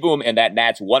Carter Kieboom and that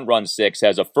Nats 1-run 6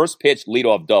 has a first pitch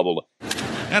leadoff double.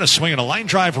 And a swing and a line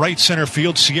drive right center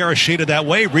field. Sierra shaded that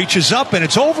way, reaches up, and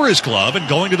it's over his glove and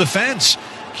going to the fence.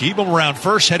 Kieboom around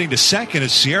first, heading to second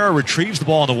as Sierra retrieves the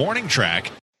ball on the warning track.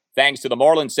 Thanks to the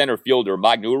Marlins center fielder,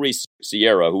 Magneuris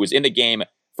Sierra, who was in the game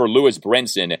for Lewis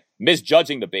Brinson,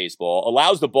 misjudging the baseball,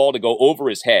 allows the ball to go over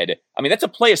his head. I mean, that's a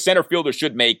play a center fielder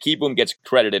should make. Kieboom gets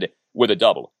credited with a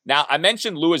double. Now, I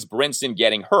mentioned Lewis Brinson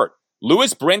getting hurt.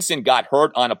 Lewis Brinson got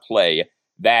hurt on a play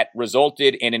that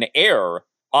resulted in an error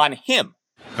on him.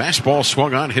 Fastball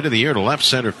swung on, hit in the air to left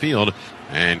center field.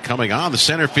 And coming on, the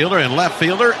center fielder and left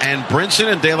fielder, and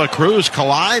Brinson and De La Cruz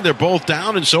collide. They're both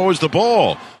down, and so is the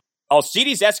ball.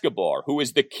 Alcides Escobar, who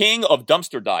is the king of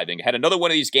dumpster diving, had another one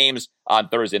of these games on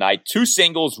Thursday night. 2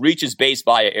 singles, reaches base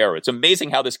via error. It's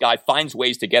amazing how this guy finds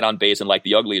ways to get on base in like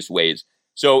the ugliest ways.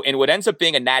 So in what ends up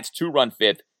being a Nats 2-run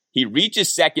fifth, he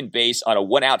reaches second base on a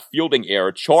 1-out fielding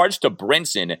error, charged to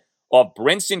Brinson, of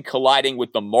Brinson colliding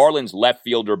with the Marlins left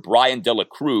fielder Brian De La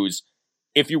Cruz.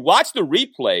 If you watch the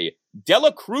replay, De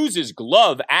La Cruz's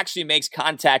glove actually makes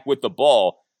contact with the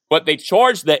ball, but they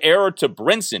charge the error to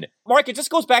Brinson. Mark, it just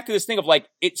goes back to this thing of like,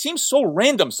 it seems so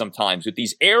random sometimes with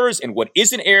these errors and what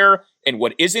is an error and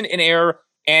what isn't an error.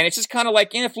 And it's just kind of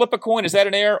like, flip a coin. Is that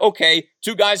an error? Okay.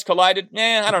 2 guys collided.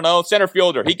 I don't know. Center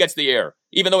fielder. He gets the error,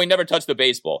 even though he never touched the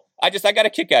baseball. I got a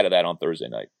kick out of that on Thursday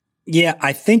night. Yeah,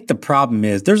 I think the problem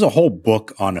is there's a whole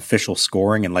book on official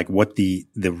scoring and like what the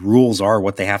rules are,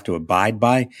 what they have to abide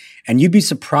by. And you'd be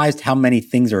surprised how many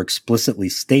things are explicitly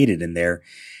stated in there.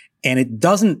 And it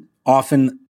doesn't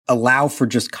often allow for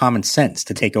just common sense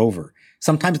to take over.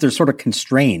 Sometimes they're sort of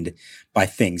constrained by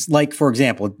things. Like, for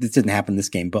example, this didn't happen in this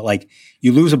game, but like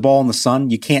you lose a ball in the sun,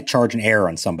 you can't charge an error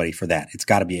on somebody for that. It's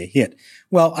got to be a hit.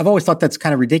 Well, I've always thought that's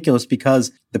kind of ridiculous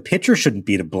because the pitcher shouldn't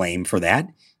be to blame for that.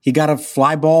 He got a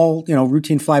fly ball,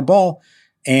 routine fly ball,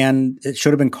 and it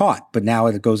should have been caught, but now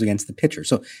it goes against the pitcher.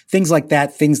 So things like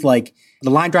that, things like the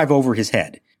line drive over his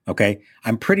head. Okay.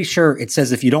 I'm pretty sure it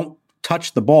says if you don't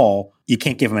touch the ball, you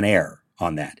can't give him an error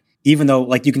on that. Even though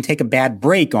like you can take a bad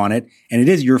break on it and it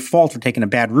is your fault for taking a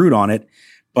bad route on it.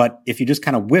 But if you just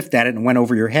kind of whiffed at it and went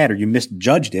over your head or you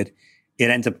misjudged it, it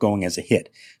ends up going as a hit.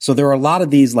 So there are a lot of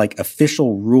these like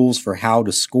official rules for how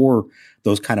to score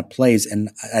those kind of plays. And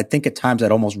I think at times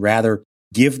I'd almost rather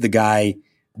give the guy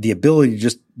the ability to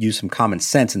just use some common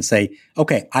sense and say,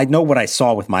 okay, I know what I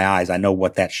saw with my eyes. I know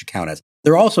what that should count as.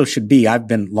 There also should be, I've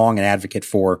been long an advocate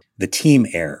for the team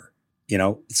error.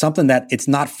 Something that it's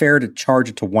not fair to charge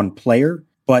it to one player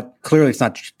but clearly it's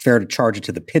not fair to charge it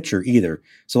to the pitcher either.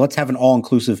 So let's have an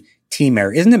all-inclusive team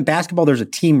error. Isn't in basketball there's a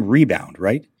team rebound,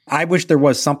 right? I wish there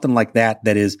was something like that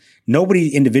is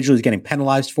nobody individually is getting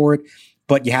penalized for it,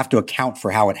 but you have to account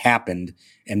for how it happened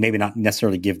and maybe not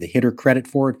necessarily give the hitter credit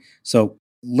for it. So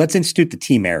let's institute the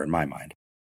team error in my mind.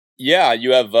 Yeah,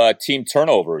 you have team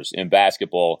turnovers in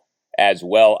basketball as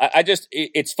well.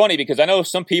 It's funny because I know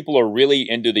some people are really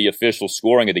into the official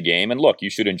scoring of the game. And look, you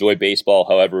should enjoy baseball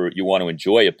however you want to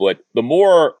enjoy it. But the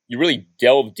more you really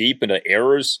delve deep into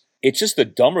errors, it's just the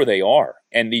dumber they are.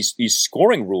 And these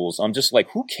scoring rules, I'm just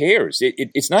like, who cares?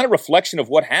 It's not a reflection of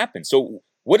what happened. So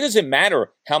what does it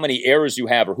matter how many errors you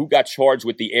have or who got charged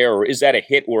with the error? Is that a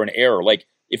hit or an error? Like,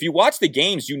 if you watch the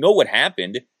games, you know what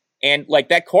happened. And like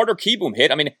that Carter Kieboom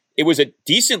hit, I mean, it was a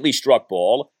decently struck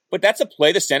ball, but that's a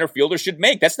play the center fielder should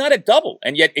make. That's not a double.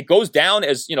 And yet it goes down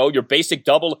as, your basic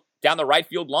double down the right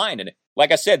field line. And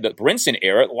like I said, the Brinson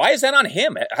error, why is that on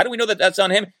him? How do we know that that's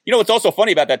on him? What's also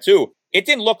funny about that too? It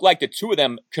didn't look like the two of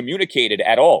them communicated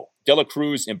at all. De La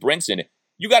Cruz and Brinson.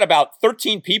 You got about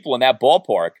 13 people in that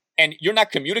ballpark and you're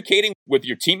not communicating with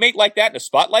your teammate like that in a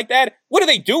spot like that. What are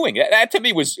they doing? That to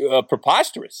me was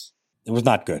preposterous. It was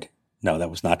not good. No,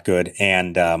 that was not good.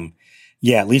 And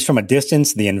at least from a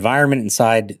distance, the environment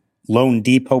inside Lone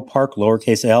Depot Park,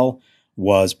 lowercase L,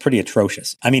 was pretty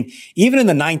atrocious. I mean, even in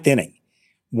the ninth inning,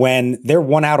 when they're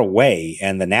 1 out away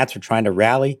and the Nats are trying to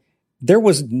rally, there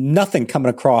was nothing coming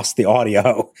across the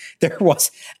audio. There was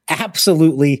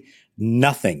absolutely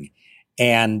nothing.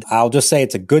 And I'll just say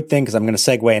it's a good thing because I'm going to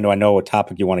segue into, I know, a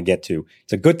topic you want to get to.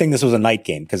 It's a good thing this was a night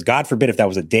game because God forbid if that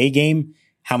was a day game,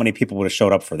 how many people would have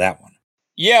showed up for that one?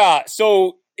 Yeah,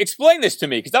 so explain this to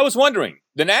me because I was wondering.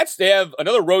 The Nats, they have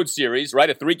another road series, right?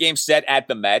 A 3-game set at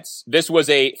the Mets. This was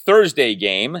a Thursday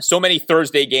game. So many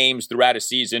Thursday games throughout a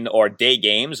season are day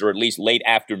games or at least late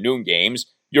afternoon games.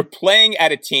 You're playing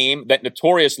at a team that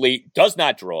notoriously does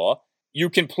not draw. You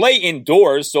can play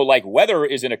indoors, so like weather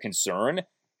isn't a concern.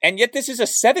 And yet this is a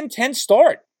 7-10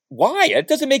 start. Why? It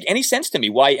doesn't make any sense to me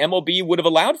why MLB would have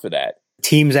allowed for that.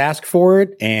 Teams ask for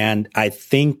it, and I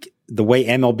think the way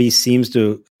MLB seems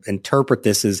to interpret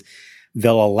this is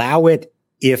they'll allow it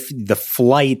if the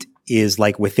flight is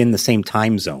like within the same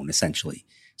time zone, essentially.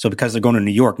 So because they're going to New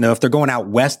York. Now, if they're going out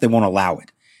west, they won't allow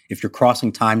it. If you're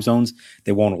crossing time zones,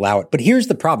 they won't allow it. But here's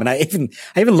the problem. And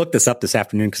I even looked this up this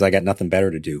afternoon because I got nothing better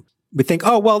to do. We think,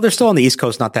 oh, well, they're still on the East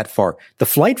Coast, not that far. The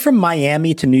flight from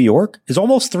Miami to New York is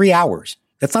almost 3 hours.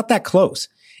 That's not that close.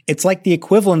 It's like the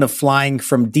equivalent of flying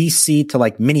from DC to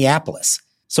like Minneapolis.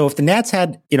 So if the Nats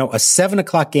had, a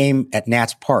 7:00 game at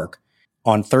Nats Park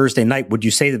on Thursday night, would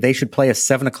you say that they should play a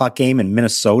 7:00 game in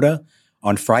Minnesota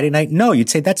on Friday night? No, you'd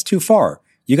say that's too far.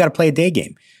 You got to play a day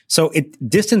game. So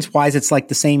distance wise, it's like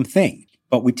the same thing.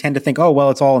 But we tend to think, oh,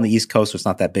 well, it's all on the East Coast, so it's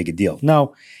not that big a deal.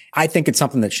 No, I think it's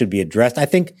something that should be addressed. I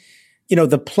think,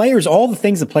 the players, all the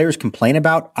things the players complain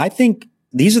about, I think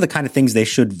these are the kind of things they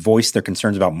should voice their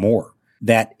concerns about more.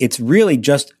 That it's really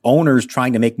just owners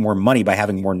trying to make more money by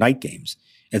having more night games.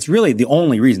 It's really the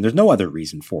only reason. There's no other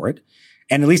reason for it.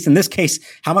 And at least in this case,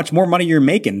 how much more money you're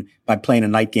making by playing a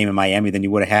night game in Miami than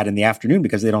you would have had in the afternoon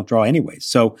because they don't draw anyways.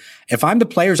 So if I'm the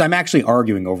players, I'm actually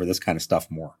arguing over this kind of stuff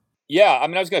more. Yeah, I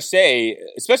mean, I was going to say,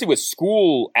 especially with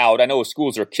school out, I know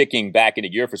schools are kicking back into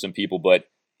gear for some people, but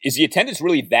is the attendance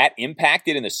really that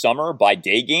impacted in the summer by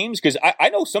day games? Because I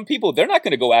know some people, they're not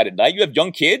going to go out at night. You have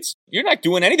young kids, you're not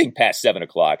doing anything past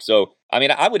 7:00. So, I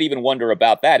mean, I would even wonder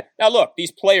about that. Now, look,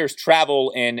 these players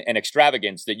travel in an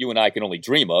extravagance that you and I can only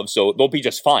dream of, so they'll be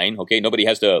just fine, okay? Nobody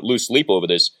has to lose sleep over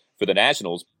this for the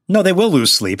Nationals. No, they will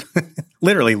lose sleep.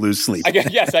 Literally lose sleep. I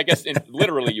guess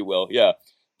literally you will, yeah.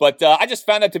 But I just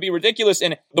found that to be ridiculous.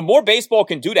 And the more baseball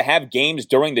can do to have games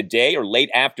during the day or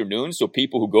late afternoon so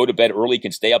people who go to bed early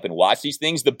can stay up and watch these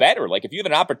things, the better. Like if you have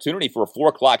an opportunity for a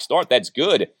 4:00 start, that's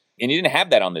good. And you didn't have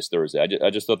that on this Thursday.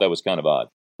 I just thought that was kind of odd.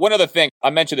 One other thing,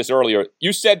 I mentioned this earlier.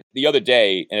 You said the other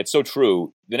day, and it's so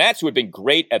true, the Nats who had been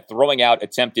great at throwing out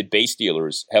attempted base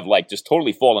stealers have just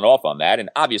totally fallen off on that.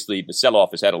 And obviously the sell-off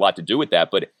has had a lot to do with that.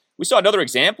 But we saw another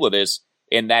example of this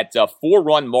in that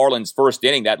 4-run Marlins first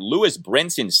inning, that Lewis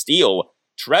Brinson steal.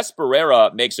 Tres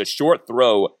Barrera makes a short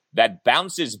throw that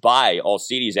bounces by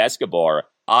Alcides Escobar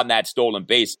on that stolen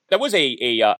base. That was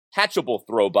a catchable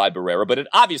throw by Barrera, but it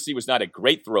obviously was not a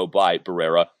great throw by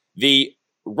Barrera. The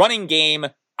running game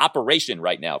operation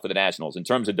right now for the Nationals in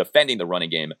terms of defending the running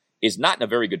game is not in a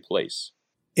very good place.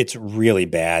 It's really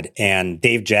bad. And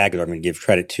Dave Jageler, I'm going to give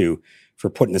credit to for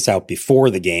putting this out before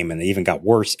the game, and it even got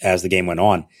worse as the game went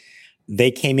on.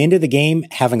 They came into the game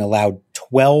having allowed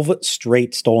 12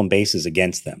 straight stolen bases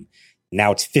against them.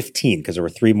 Now it's 15 because there were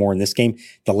 3 more in this game.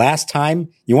 The last time,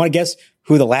 you want to guess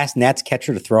who the last Nats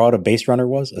catcher to throw out a base runner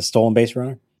was? A stolen base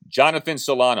runner? Jonathan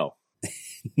Solano.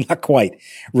 Not quite.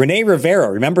 Rene Rivera,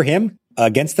 remember him?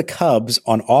 Against the Cubs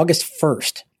on August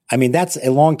 1st. I mean, that's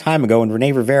a long time ago, and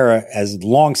Rene Rivera has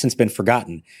long since been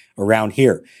forgotten around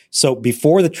here. So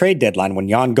before the trade deadline, when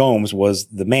Yan Gomes was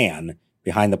the man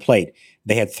behind the plate,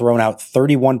 they had thrown out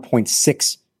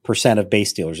 31.6% of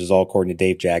base stealers, is all according to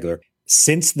Dave Jagler.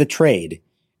 Since the trade,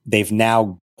 they've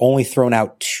now only thrown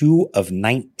out 2 of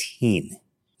 19.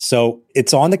 So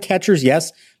it's on the catchers,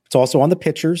 yes. It's also on the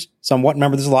pitchers somewhat.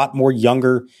 Remember, there's a lot more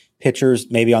younger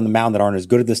pitchers maybe on the mound that aren't as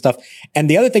good at this stuff. And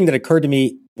the other thing that occurred to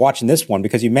me watching this one,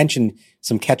 because you mentioned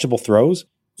some catchable throws,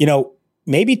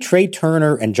 maybe Trey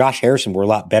Turner and Josh Harrison were a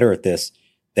lot better at this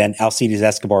than Alcides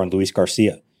Escobar and Luis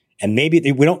Garcia. And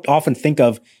maybe we don't often think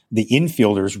of the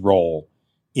infielder's role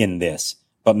in this,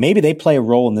 but maybe they play a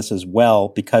role in this as well,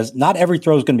 because not every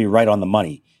throw is going to be right on the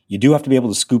money. You do have to be able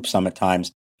to scoop some at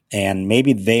times. And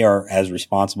maybe they are as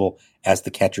responsible as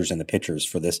the catchers and the pitchers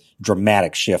for this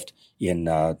dramatic shift in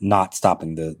not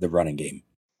stopping the running game.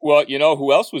 Well,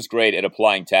 who else was great at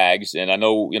applying tags? And I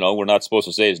know, we're not supposed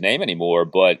to say his name anymore,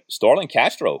 but Starlin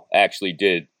Castro actually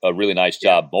did a really nice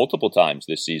job multiple times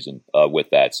this season with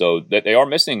that. So that they are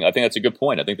missing. I think that's a good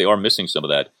point. I think they are missing some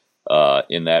of that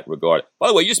in that regard. By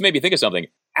the way, you just made me think of something.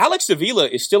 Alex Avila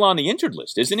is still on the injured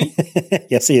list, isn't he?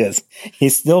 Yes, he is.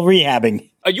 He's still rehabbing.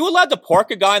 Are you allowed to park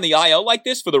a guy in the IL like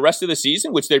this for the rest of the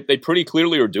season, which they pretty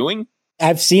clearly are doing?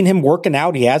 I've seen him working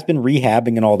out. He has been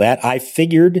rehabbing and all that. I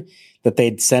figured that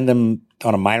they'd send him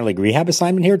on a minor league rehab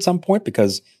assignment here at some point,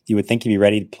 because you would think he'd be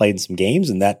ready to play in some games,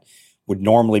 and that would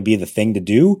normally be the thing to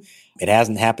do. It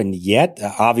hasn't happened yet.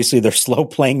 Obviously, they're slow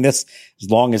playing this as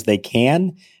long as they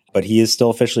can, but he is still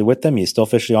officially with them. He's still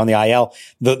officially on the IL.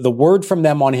 The word from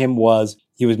them on him was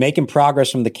he was making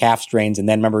progress from the calf strains, and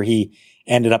then remember, he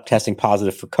ended up testing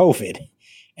positive for COVID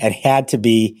and had to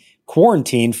be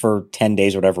quarantined for 10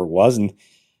 days, whatever it was. And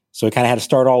so he kind of had to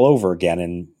start all over again.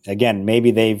 And again,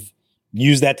 maybe they've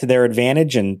used that to their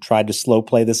advantage and tried to slow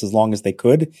play this as long as they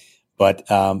could. But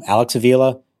Alex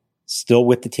Avila, still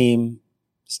with the team,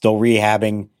 still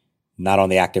rehabbing, not on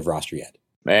the active roster yet.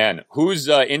 Man, whose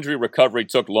injury recovery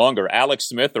took longer, Alex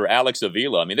Smith or Alex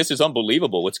Avila? I mean, this is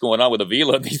unbelievable what's going on with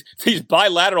Avila. These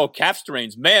bilateral calf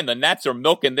strains, man, the Nats are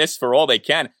milking this for all they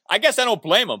can. I guess I don't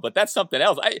blame them, but that's something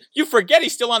else. You forget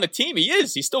he's still on the team. He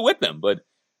is. He's still with them, but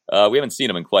we haven't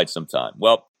seen him in quite some time.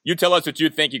 Well, you tell us what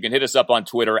you think. You can hit us up on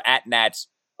Twitter at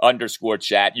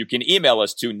 @Nats_chat. You can email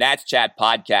us to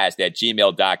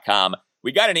natschatpodcast@gmail.com.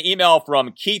 We got an email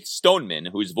from Keith Stoneman,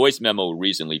 whose voice memo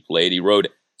recently played. He wrote,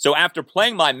 "So after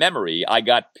playing my memory, I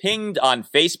got pinged on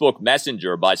Facebook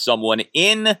Messenger by someone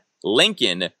in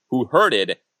Lincoln who heard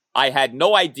it. I had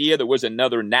no idea there was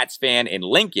another Nats fan in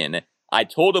Lincoln. I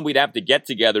told him we'd have to get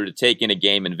together to take in a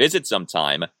game and visit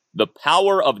sometime. The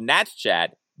power of Nats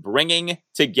Chat, bringing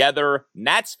together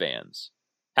Nats fans."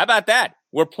 How about that?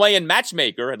 We're playing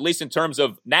matchmaker, at least in terms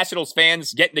of Nationals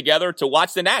fans getting together to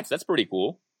watch the Nats. That's pretty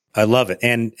cool. I love it.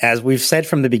 And as we've said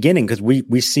from the beginning, because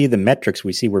we see the metrics,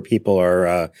 we see where people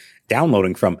are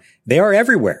downloading from. They are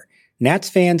everywhere. Nats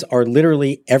fans are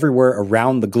literally everywhere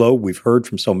around the globe. We've heard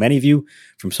from so many of you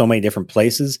from so many different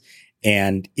places.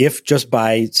 And if just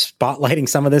by spotlighting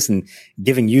some of this and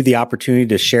giving you the opportunity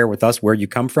to share with us where you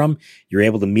come from, you're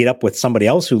able to meet up with somebody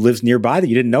else who lives nearby that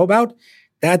you didn't know about,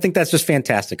 I think that's just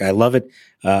fantastic. I love it.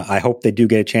 I hope they do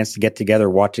get a chance to get together,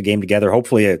 watch a game together.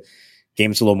 Hopefully a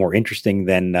game's a little more interesting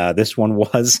than this one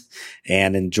was,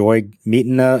 and enjoy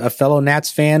meeting a fellow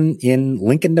Nats fan in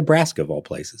Lincoln, Nebraska, of all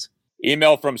places.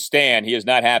 Email from Stan. He is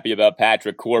not happy about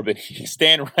Patrick Corbin.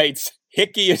 Stan writes,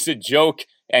 "Hickey is a joke,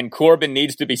 and Corbin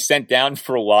needs to be sent down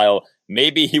for a while.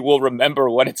 Maybe he will remember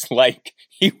what it's like.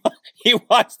 He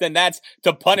wants the Nats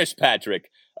to punish Patrick."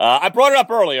 I brought it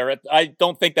up earlier. I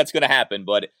don't think that's going to happen,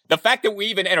 but the fact that we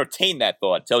even entertain that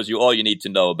thought tells you all you need to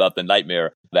know about the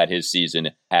nightmare that his season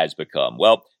has become.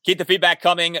 Well, keep the feedback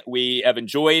coming. We have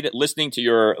enjoyed listening to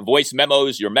your voice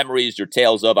memos, your memories, your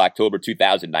tales of October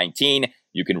 2019.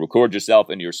 You can record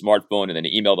yourself into your smartphone and then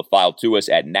email the file to us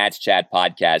at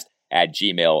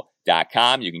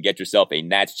natschatpodcast@gmail.com. You can get yourself a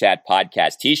Nats Chat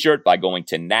Podcast t-shirt by going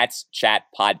to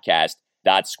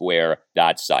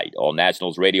natschatpodcast.square.site. All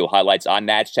Nationals radio highlights on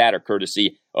Nats Chat are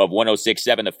courtesy of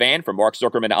 106.7 The Fan. For Mark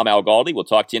Zuckerman, I'm Al Galdi. We'll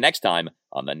talk to you next time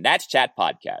on the Nats Chat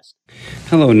Podcast.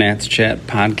 Hello, Nats Chat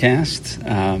Podcast.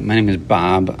 My name is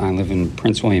Bob. I live in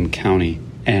Prince William County.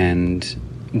 And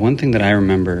one thing that I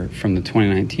remember from the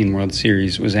 2019 World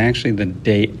Series was actually the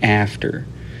day after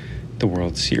the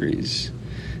World Series.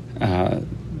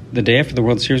 The day after the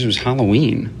World Series was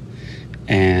Halloween.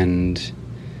 And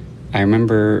I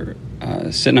remember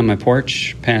sitting on my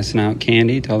porch, passing out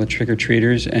candy to all the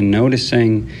trick-or-treaters, and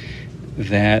noticing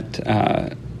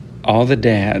that all the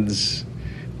dads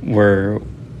were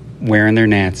wearing their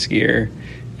Nats gear,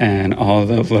 and all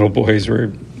the little boys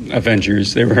were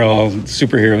Avengers. They were all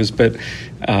superheroes, but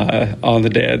all the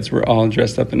dads were all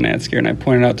dressed up in Nats gear. And I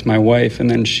pointed out to my wife, and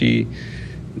then she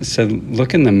said,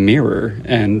 look in the mirror,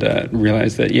 and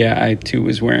realized that, yeah, I too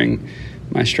was wearing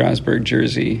my Strasburg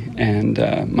jersey, and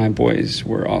my boys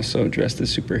were also dressed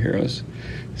as superheroes.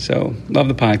 So, love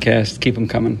the podcast. Keep them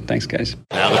coming. Thanks, guys.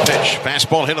 Now the pitch.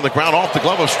 Fastball hit on the ground off the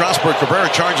glove of Strasburg. Cabrera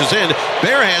charges in.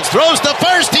 Bare hands throws to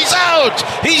first. He's out.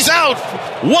 He's out.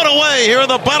 One away here in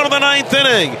the bottom of the ninth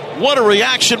inning. What a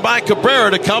reaction by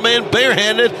Cabrera to come in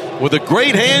barehanded with the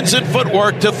great hands and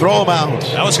footwork to throw him out.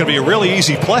 That was going to be a really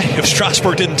easy play if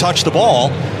Strasburg didn't touch the ball.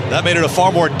 That made it a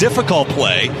far more difficult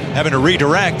play, having to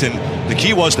redirect, and the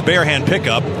key was the bare hand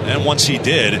pickup, and once he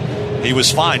did, he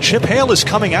was fine. Chip Hale is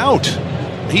coming out.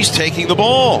 He's taking the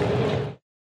ball.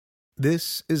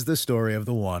 This is the story of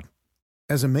the one.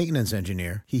 As a maintenance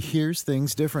engineer, he hears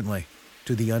things differently.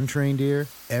 To the untrained ear,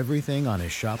 everything on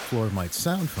his shop floor might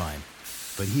sound fine,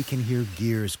 but he can hear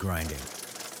gears grinding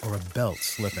or a belt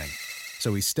slipping.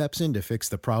 So he steps in to fix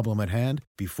the problem at hand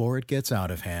before it gets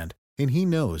out of hand. And he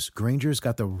knows Grainger's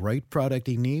got the right product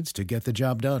he needs to get the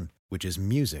job done, which is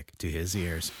music to his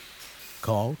ears.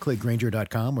 Call, click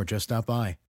Grainger.com, or just stop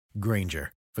by.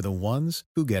 Grainger, for the ones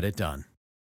who get it done.